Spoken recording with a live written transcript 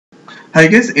Hi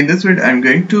guys, in this video I'm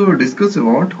going to discuss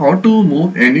about how to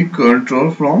move any control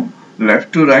from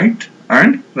left to right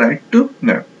and right to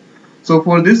left. So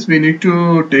for this we need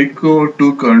to take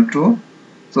two control.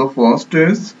 So first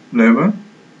is level.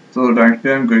 So right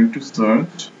here I'm going to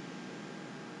search.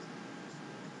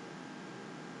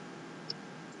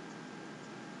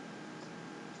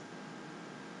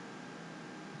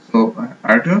 So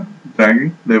add a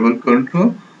dragging level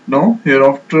control. Now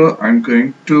hereafter I'm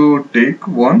going to take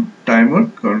one timer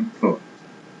control.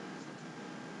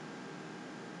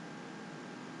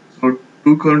 So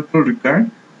two control required.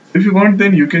 If you want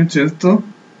then you can change the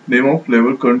name of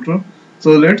level control.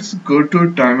 So let's go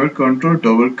to timer control,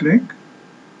 double click.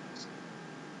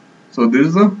 So this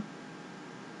is the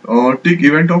tick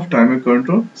event of timer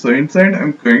control. So inside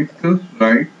I'm going to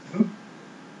write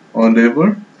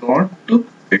level dot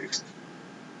text.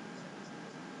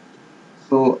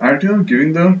 So at here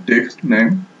giving the text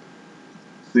name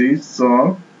C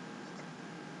sharp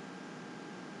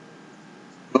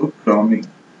programming,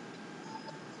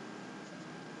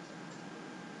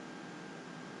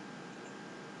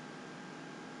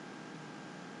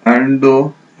 and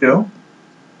here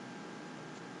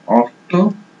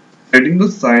after setting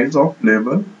the size of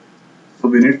level, so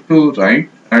we need to write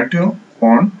at your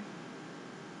font.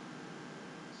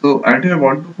 So at here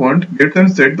want the font, get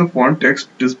and set the font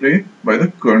text display by the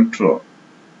control.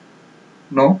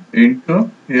 Now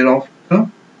enter hereafter.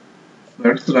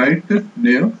 Let's write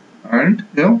name and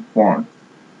here font.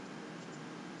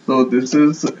 So this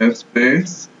is a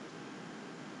space,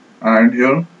 and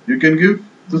here you can give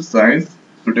the size,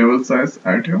 suitable size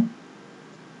at here,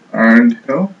 and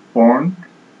here font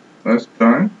a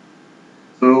style.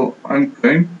 So I'm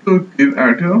going to give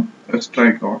at here a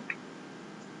strikeout,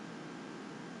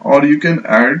 or you can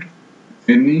add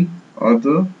any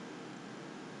other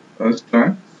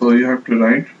style. So you have to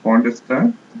write font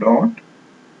style dot,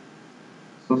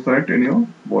 so set in your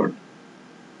word.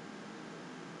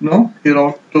 Now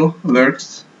hereafter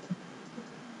let's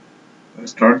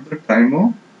start the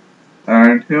timer,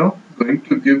 and here going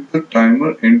to give the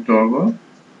timer interval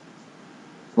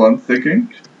 1 second,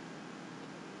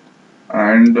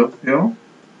 and here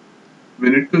we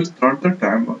need to start the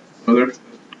timer. So let's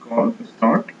call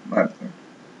start method.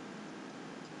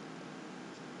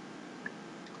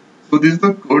 So this is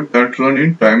the code that run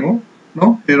in timer.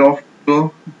 Now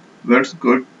hereafter let's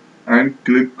go and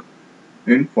click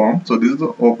in form. So this is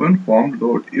the open form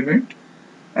load event,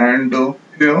 and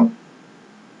here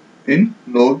in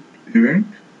load event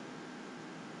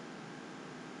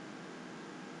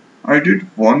I did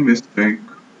one mistake.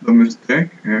 The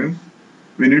mistake is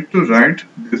we need to write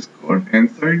this code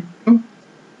inside the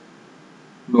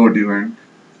load event,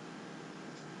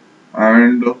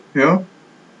 and here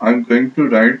I'm going to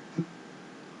write the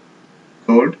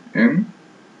code in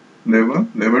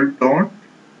level dot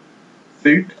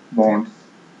set bounds.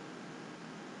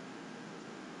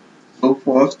 So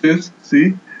first is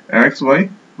C x y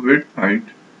width height.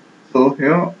 So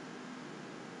here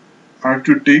I have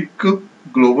to take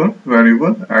global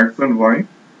variable x and y.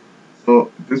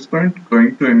 So this point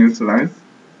going to initialize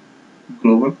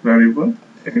global variable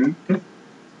int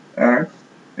x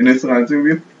initializing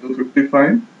with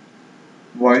 255,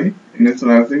 y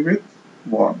initializing with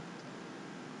 1.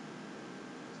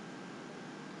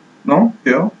 Now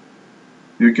here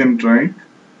you can write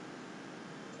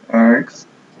x,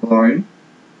 y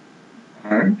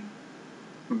and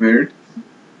width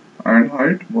and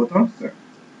height both are same.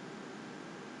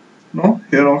 Now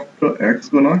here after x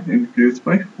gonna increase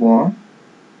by 1,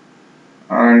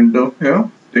 and here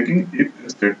taking if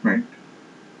statement.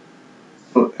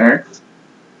 So x,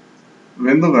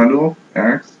 when the value of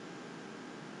x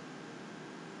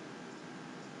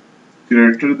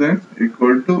greater than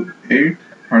equal to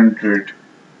 800.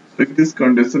 So if this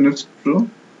condition is true,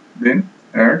 then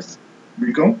x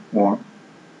become 1.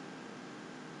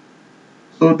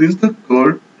 So this is the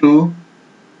code to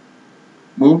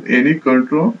move any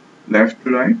control left to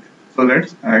right. So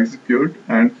let's execute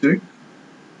and check.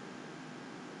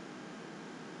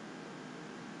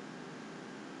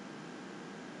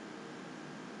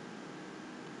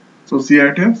 So see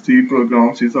at here, C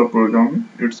program, C sub programming,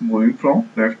 it's moving from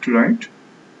left to right.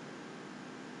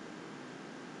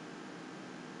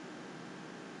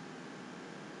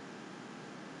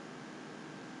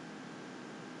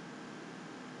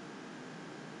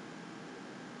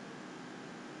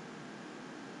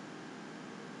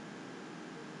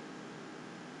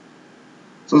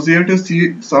 So see at here,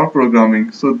 C sub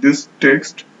programming. So this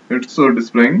text it's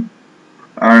displaying,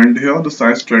 and here the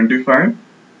size 25,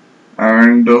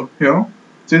 and here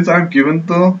since I've given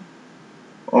the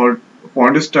or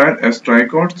font style a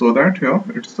strikeout, so that here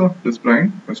it's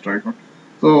displaying a strikeout.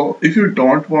 So if you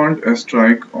don't want a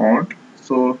strikeout,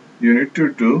 so you need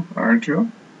to do and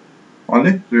here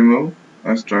only remove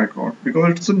a strikeout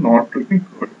because it's not looking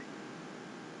good.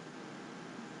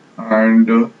 And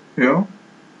here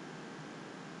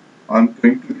I'm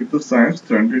going to give the size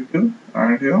 22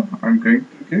 and here I'm going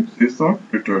to give Seesaw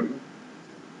tutorial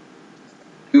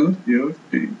to your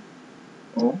T.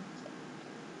 Oh,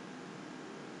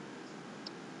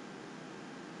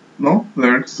 now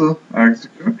let's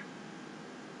execute.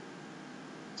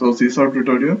 So Seesaw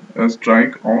tutorial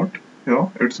strike out, here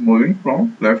it's moving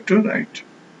from left to right.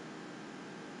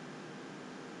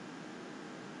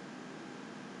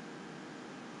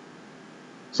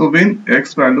 So when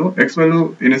x value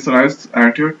initialized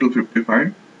at your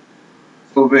 255,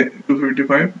 so when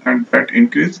 255 and that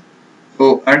increase,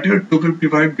 so at your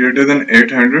 255 greater than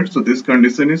 800, so this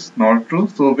condition is not true.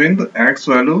 So when the x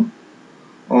value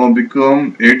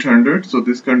become 800, so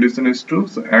this condition is true,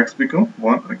 so x become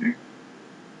 1 again.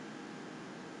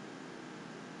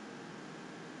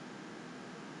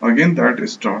 Again that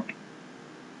is start.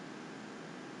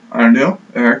 And here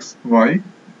x, y,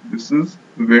 this is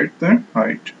width and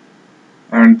height.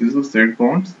 And this is set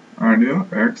points, and here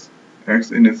x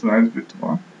initialized with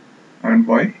 1 and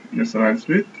y initialized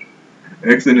with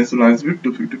x initialized with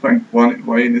 255,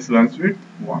 y initialized with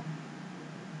 1.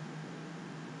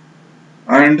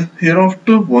 And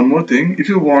hereafter one more thing, if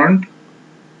you want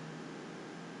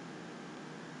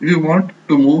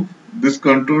to move this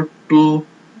contour to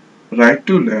right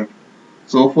to left,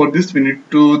 so for this we need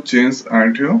to change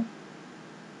at here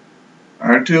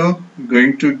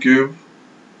going to give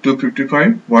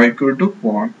 255 y equal to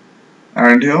 1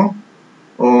 and here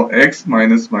x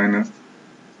minus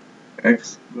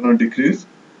x gonna decrease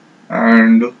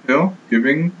and here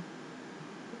giving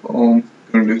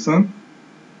condition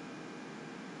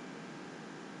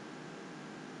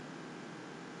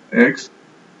x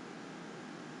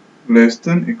less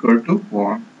than equal to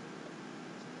 1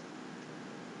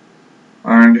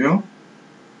 and here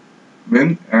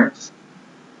when x,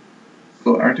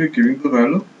 so at here giving the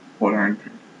value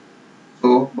 400.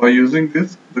 So by using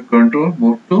this the control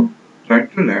move to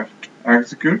right to left,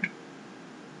 execute.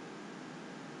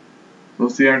 So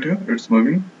see at here it's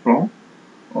moving from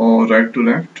right to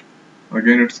left,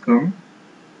 again it's coming.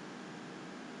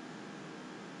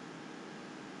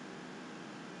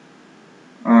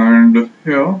 And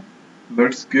here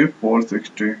let's give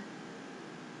 460.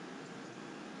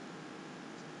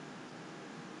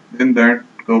 Then that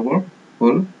cover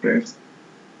full place,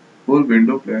 full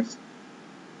window place.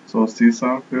 So C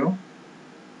sharp here.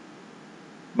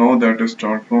 Now that is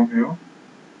start from here.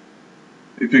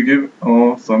 If you give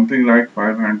something like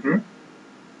 500,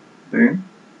 then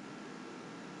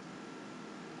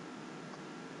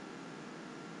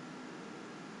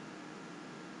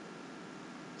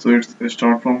so it's a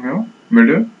start from here,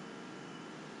 middle.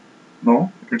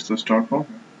 Now it's a start from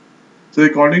here. So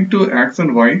according to X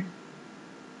and Y,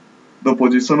 the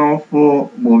position of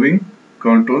moving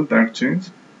control that change.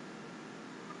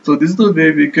 So this is the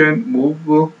way we can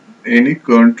move any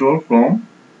control from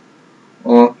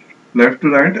left to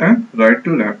right and right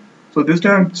to left. So this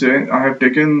time I have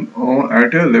taken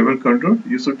at a level control.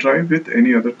 You should try with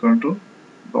any other control.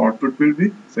 The output will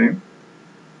be same.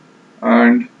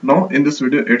 And now in this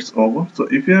video it's over. So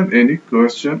if you have any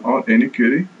question or any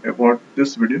query about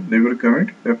this video, leave a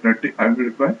comment. Definitely I will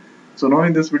reply. So now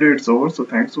in this video it's over. So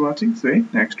thanks for watching. See you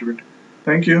next video.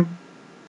 Thank you.